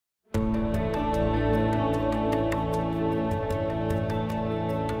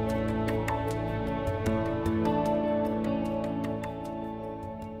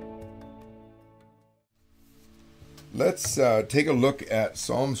let's take a look at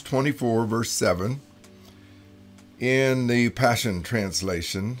Psalms 24, verse 7 in the Passion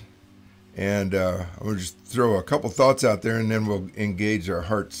Translation. And I'm going to just throw a couple thoughts out there, and then we'll engage our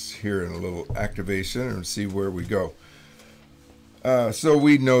hearts here in a little activation and see where we go. So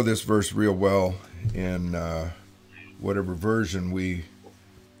we know this verse real well in whatever version we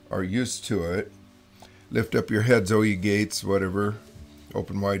are used to it. Lift up your heads, O ye gates, whatever.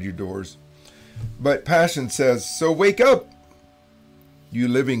 Open wide your doors. But Passion says, so wake up, you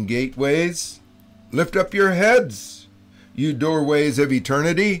living gateways. Lift up your heads, you doorways of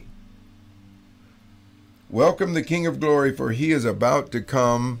eternity. Welcome the King of Glory, for he is about to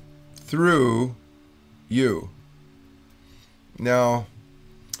come through you. Now,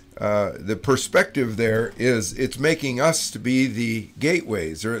 the perspective there is it's making us to be the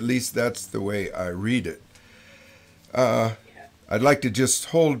gateways, or at least that's the way I read it. I'd like to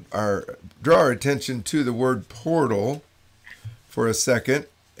just draw our attention to the word portal for a second,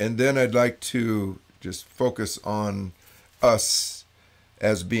 and then I'd like to just focus on us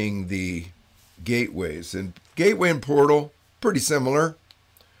as being the gateways. And gateway and portal, pretty similar,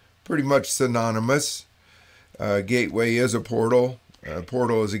 pretty much synonymous. Gateway is a portal.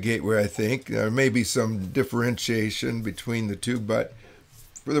 Portal is a gateway, I think. There may be some differentiation between the two, but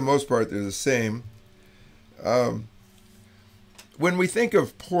for the most part, they're the same. When we think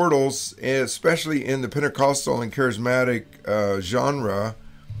of portals, especially in the Pentecostal and charismatic genre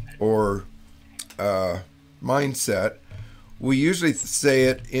or mindset, we usually say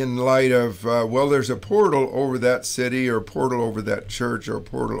it in light of, well, there's a portal over that city, or a portal over that church, or a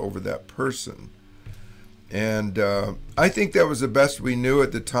portal over that person. And I think that was the best we knew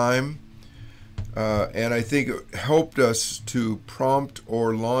at the time. And I think it helped us to prompt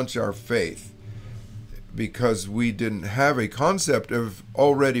or launch our faith, because we didn't have a concept of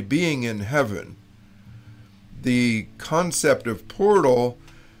already being in heaven. The concept of portal,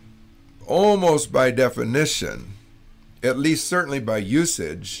 almost by definition, at least certainly by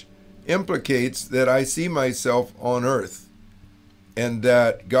usage, implicates that I see myself on earth, and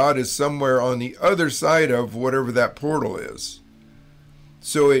that God is somewhere on the other side of whatever that portal is.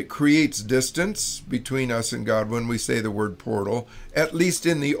 So it creates distance between us and God when we say the word portal, at least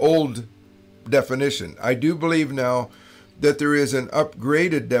in the old definition. I do believe now that there is an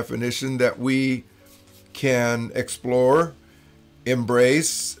upgraded definition that we can explore,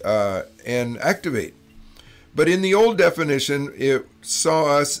 embrace, and activate. But in the old definition, it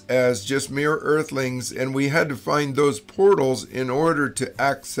saw us as just mere earthlings, and we had to find those portals in order to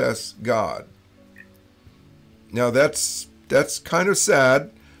access God. Now that's kind of sad,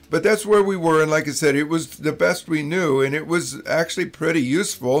 but that's where we were. And like I said, it was the best we knew, and it was actually pretty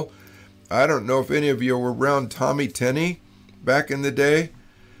useful. I don't know if any of you were around Tommy Tenney back in the day.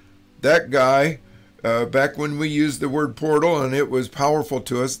 That guy, back when we used the word portal and it was powerful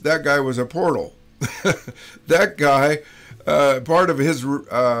to us, that guy was a portal. That guy, part of his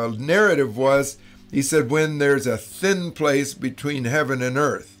narrative was, he said, when there's a thin place between heaven and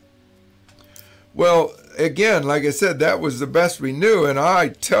earth. Well, again, like I said, that was the best we knew, and I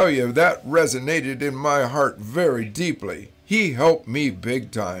tell you, that resonated in my heart very deeply. He helped me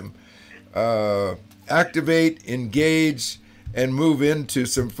big time activate, engage, and move into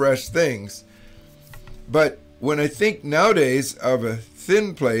some fresh things. But when I think nowadays of a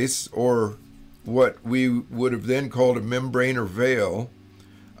thin place, or what we would have then called a membrane or veil,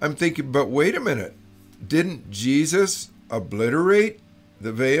 I'm thinking, but wait a minute, didn't Jesus obliterate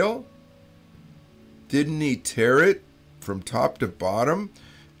the veil? Didn't he tear it from top to bottom?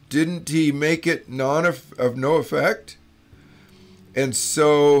 Didn't he make it of no effect? And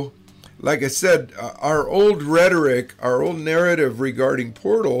so, like I said, our old rhetoric, our old narrative regarding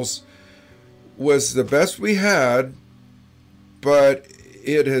portals was the best we had, but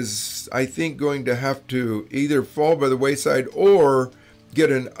it is, I think, going to have to either fall by the wayside or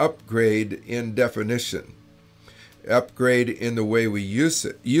get an upgrade in definition, upgrade in the way we use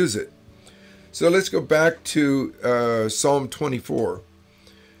it. So let's go back to Psalm 24.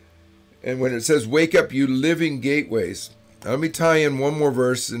 And when it says, wake up, you living gateways. Now, let me tie in one more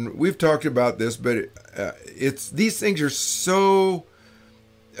verse, and we've talked about this, but these things are so,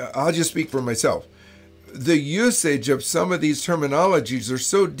 I'll just speak for myself. The usage of some of these terminologies are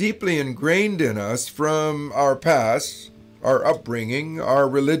so deeply ingrained in us from our past, our upbringing, our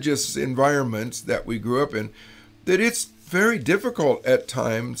religious environments that we grew up in, that it's very difficult at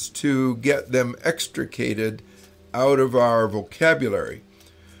times to get them extricated out of our vocabulary.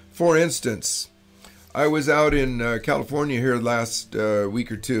 For instance, I was out in California here last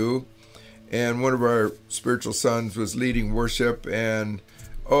week or two, and one of our spiritual sons was leading worship, and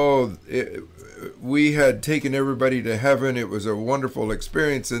we had taken everybody to heaven. It was a wonderful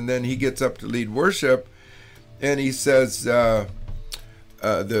experience. And then he gets up to lead worship, and he says, the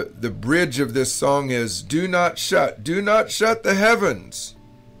bridge of this song is, do not shut the heavens.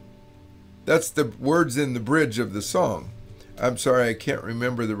 That's the words in the bridge of the song. I'm sorry, I can't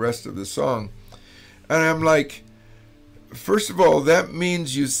remember the rest of the song. And I'm like, first of all, that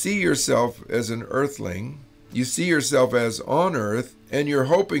means you see yourself as an earthling. You see yourself as on earth, and you're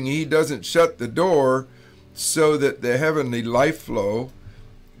hoping he doesn't shut the door so that the heavenly life flow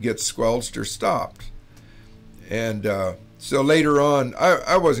gets squelched or stopped. And so later on,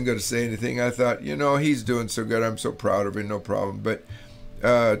 I wasn't going to say anything. I thought, he's doing so good. I'm so proud of him, no problem. But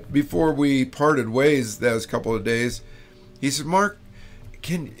before we parted ways, that was a couple of days, he said, Mark,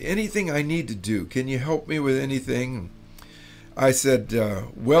 anything I need to do, can you help me with anything? I said,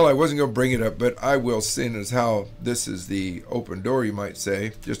 well, I wasn't going to bring it up, but I will, seeing as how this is the open door, you might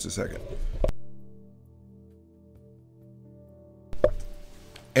say. Just a second.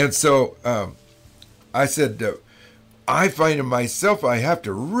 And so I said, I find in myself I have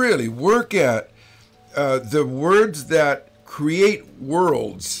to really work at the words that create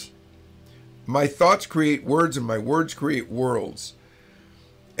worlds. My thoughts create words, and my words create worlds.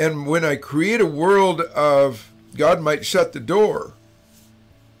 And when I create a world of God might shut the door,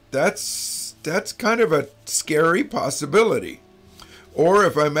 that's kind of a scary possibility. Or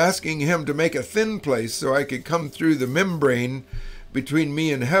if I'm asking him to make a thin place so I could come through the membrane between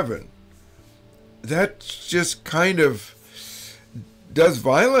me and heaven, that just kind of does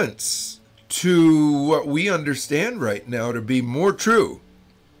violence to what we understand right now to be more true,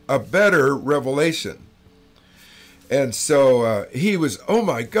 a better revelation. And so he was, oh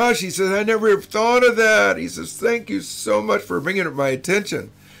my gosh, he says, I never have thought of that. He says, thank you so much for bringing it to my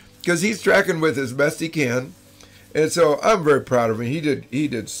attention, because he's tracking with as best he can. And so I'm very proud of him. He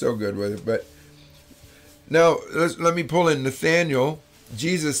did so good with it. But now let me pull in Nathaniel.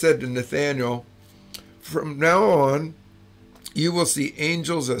 Jesus said to Nathaniel, from now on, you will see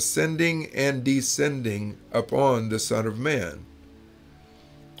angels ascending and descending upon the Son of Man.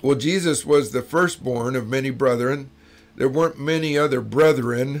 Well, Jesus was the firstborn of many brethren. There weren't many other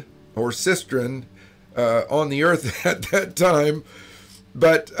brethren or sistren on the earth at that time.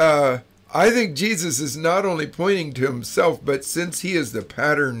 But I think Jesus is not only pointing to himself, but since he is the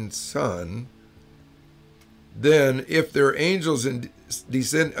pattern son, then if there are angels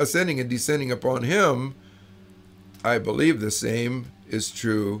ascending and descending upon him, I believe the same is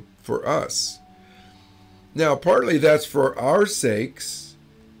true for us. Now, partly that's for our sakes,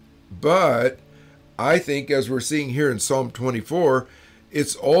 but I think, as we're seeing here in Psalm 24,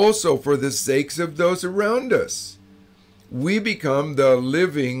 it's also for the sakes of those around us. We become the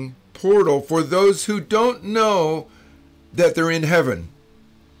living portal for those who don't know that they're in heaven.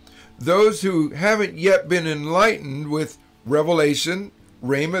 Those who haven't yet been enlightened with revelation,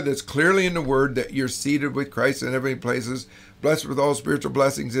 rhema, that's clearly in the word, that you're seated with Christ in heavenly places, blessed with all spiritual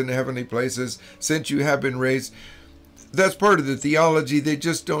blessings in heavenly places, since you have been raised. That's part of the theology. They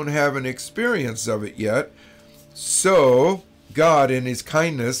just don't have an experience of it yet. So God, in his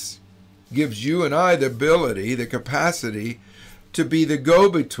kindness, gives you and I the ability, the capacity to be the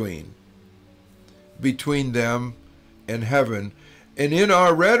go-between between them and heaven. And in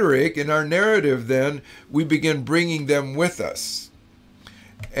our rhetoric, in our narrative, then, we begin bringing them with us.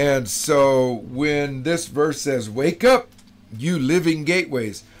 And so when this verse says, wake up, you living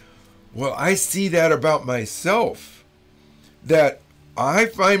gateways, well, I see that about myself, that I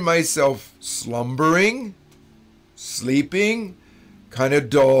find myself slumbering, sleeping, kind of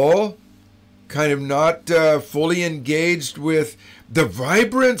dull, kind of not fully engaged with the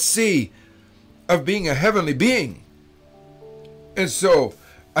vibrancy of being a heavenly being. And so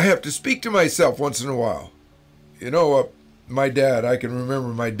I have to speak to myself once in a while. My dad, I can remember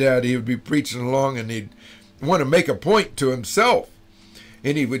my dad, he would be preaching along and he'd want to make a point to himself.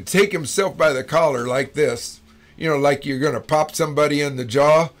 And he would take himself by the collar like this, like you're going to pop somebody in the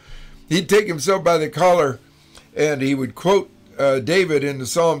jaw. He'd take himself by the collar and he would quote David in the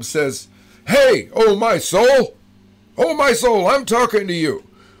Psalm, says, hey, oh my soul, I'm talking to you.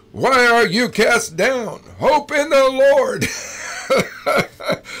 Why are you cast down? Hope in the Lord.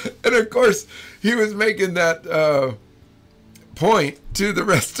 And of course, he was making that point to the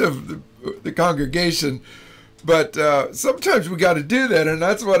rest of the congregation. But sometimes we got to do that, and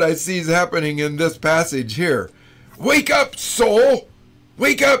that's what I see is happening in this passage here. Wake up, soul!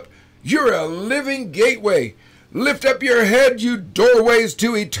 Wake up! You're a living gateway. Lift up your head, you doorways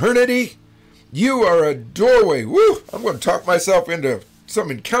to eternity. You are a doorway. Woo! I'm going to talk myself into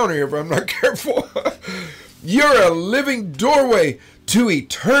some encounter here if I'm not careful. You're a living doorway to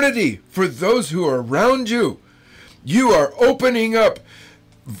eternity for those who are around you. You are opening up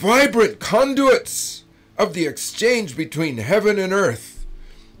vibrant conduits of the exchange between heaven and earth.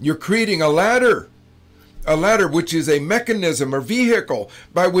 You're creating a ladder which is a mechanism or vehicle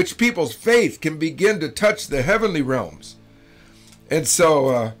by which people's faith can begin to touch the heavenly realms. And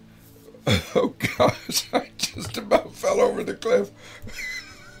so, oh gosh, I just about fell over the cliff.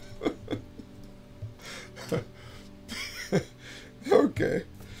 Okay.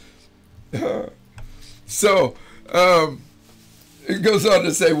 So, it goes on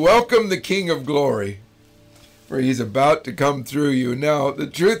to say, welcome the King of Glory, for he's about to come through you. Now, the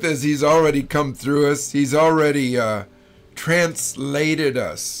truth is he's already come through us. He's already translated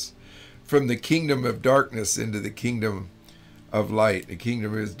us from the kingdom of darkness into the kingdom of light, the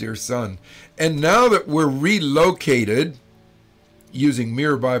kingdom of his dear Son. And now that we're relocated, using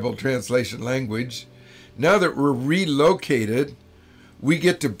Mirror Bible translation language, now that we're relocated, we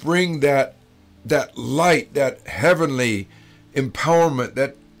get to bring that light, that heavenly empowerment,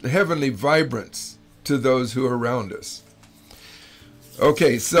 that heavenly vibrance to those who are around us.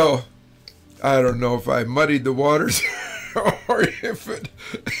 Okay, so I don't know if I muddied the waters or if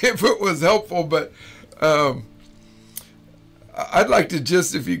it was helpful, but I'd like to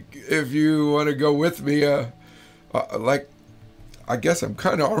just, if you want to go with me, like, I guess I'm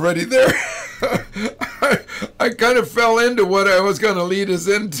kind of already there. I kind of fell into what I was going to lead us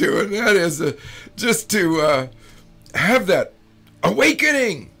into, and that is just to have that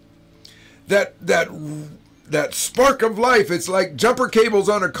awakening, that spark of life. It's like jumper cables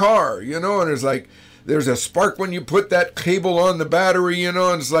on a car, you know, and it's like there's a spark when you put that cable on the battery, you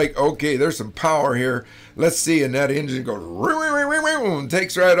know, and it's like, okay, there's some power here. Let's see, and that engine goes and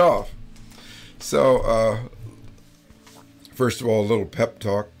takes right off. So, first of all, a little pep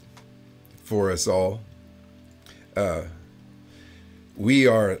talk for us all. We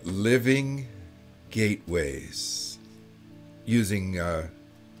are living gateways, using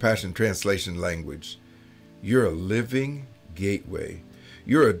Passion Translation language. You're a living gateway.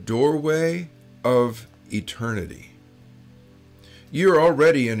 You're a doorway of eternity. You're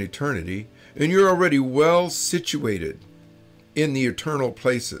already in eternity, and you're already well situated in the eternal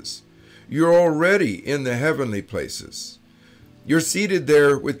places. You're already in the heavenly places. You're seated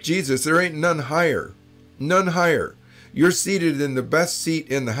there with Jesus. There ain't none higher. None higher. You're seated in the best seat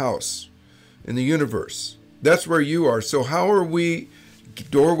in the house, in the universe. That's where you are. So how are we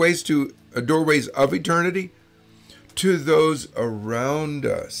doorways of eternity? To those around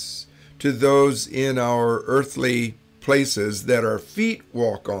us, to those in our earthly places that our feet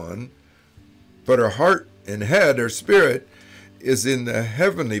walk on, but our heart and head, our spirit, is in the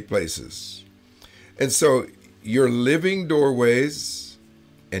heavenly places. And so you're living doorways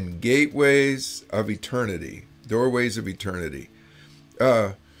and gateways of eternity. Doorways of eternity.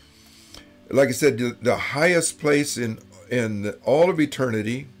 Like I said, the highest place in all of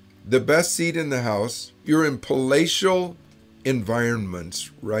eternity, the best seat in the house. You're in palatial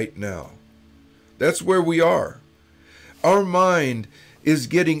environments right now. That's where we are. Our mind is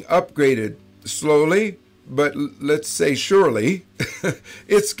getting upgraded slowly, but let's say surely.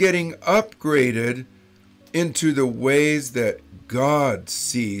 It's getting upgraded into the ways that God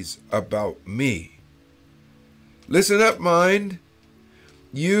sees about me. Listen up, mind.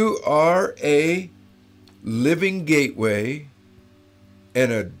 You are a living gateway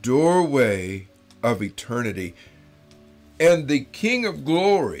and a doorway of eternity. And the King of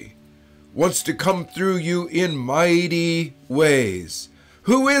Glory wants to come through you in mighty ways.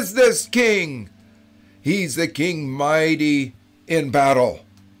 Who is this King? He's the King mighty in battle.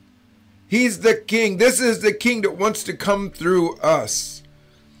 He's the King. This is the King that wants to come through us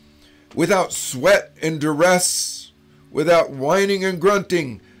without sweat and duress, without whining and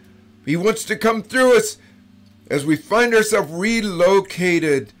grunting. He wants to come through us as we find ourselves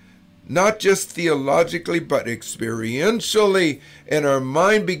relocated, not just theologically, but experientially, and our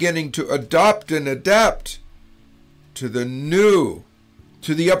mind beginning to adopt and adapt to the new,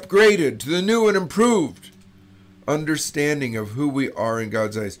 to the upgraded, to the new and improved understanding of who we are in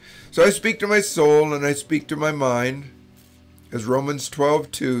God's eyes. So I speak to my soul and I speak to my mind, as Romans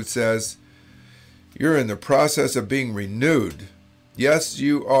 12:2 says, you're in the process of being renewed. Yes,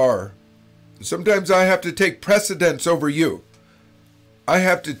 you are. Sometimes I have to take precedence over you. I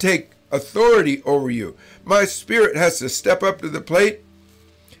have to take authority over you. My spirit has to step up to the plate.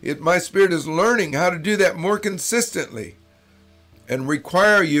 My spirit is learning how to do that more consistently and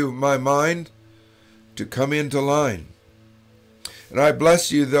require you, my mind, to come into line. And I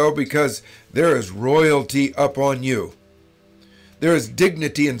bless you, though, because there is royalty upon you. There is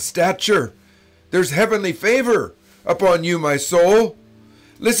dignity and stature. There's heavenly favor upon you, my soul.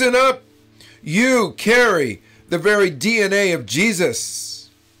 Listen up. You carry the very DNA of Jesus.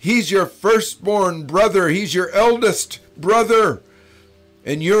 He's your firstborn brother. He's your eldest brother.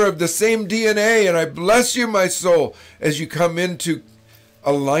 And you're of the same DNA. And I bless you, my soul, as you come into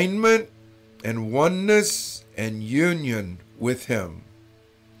alignment and oneness and union with him.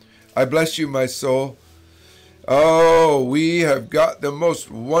 I bless you, my soul. Oh, we have got the most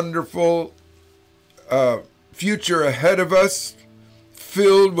wonderful future ahead of us,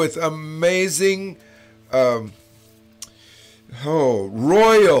 filled with amazing,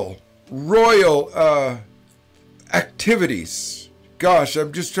 royal activities. Gosh,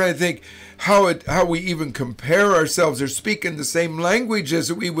 I'm just trying to think how we even compare ourselves or speak in the same language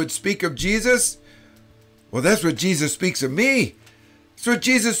as we would speak of Jesus. Well, that's what Jesus speaks of me. That's what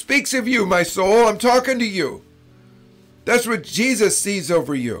Jesus speaks of you, my soul. I'm talking to you. That's what Jesus sees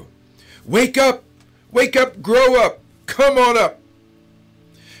over you. Wake up, grow up, come on up.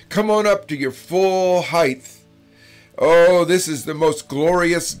 Come on up to your full height. Oh, this is the most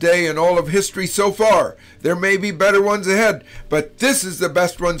glorious day in all of history so far. There may be better ones ahead, but this is the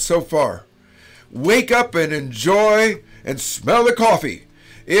best one so far. Wake up and enjoy and smell the coffee.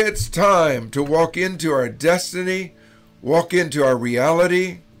 It's time to walk into our destiny, walk into our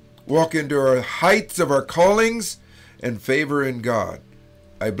reality, walk into our heights of our callings and favor in God.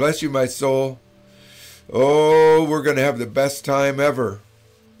 I bless you, my soul. Oh, we're going to have the best time ever.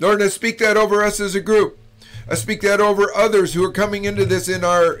 Lord, I speak that over us as a group. I speak that over others who are coming into this in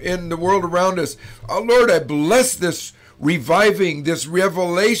the world around us. Oh, Lord, I bless this reviving, this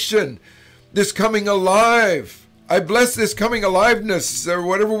revelation, this coming alive. I bless this coming aliveness, or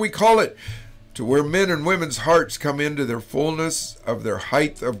whatever we call it, to where men and women's hearts come into their fullness of their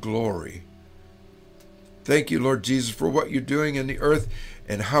height of glory. Thank you, Lord Jesus, for what you're doing in the earth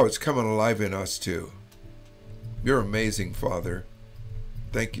and how it's coming alive in us too. You're amazing, Father.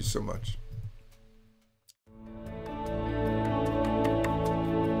 Thank you so much.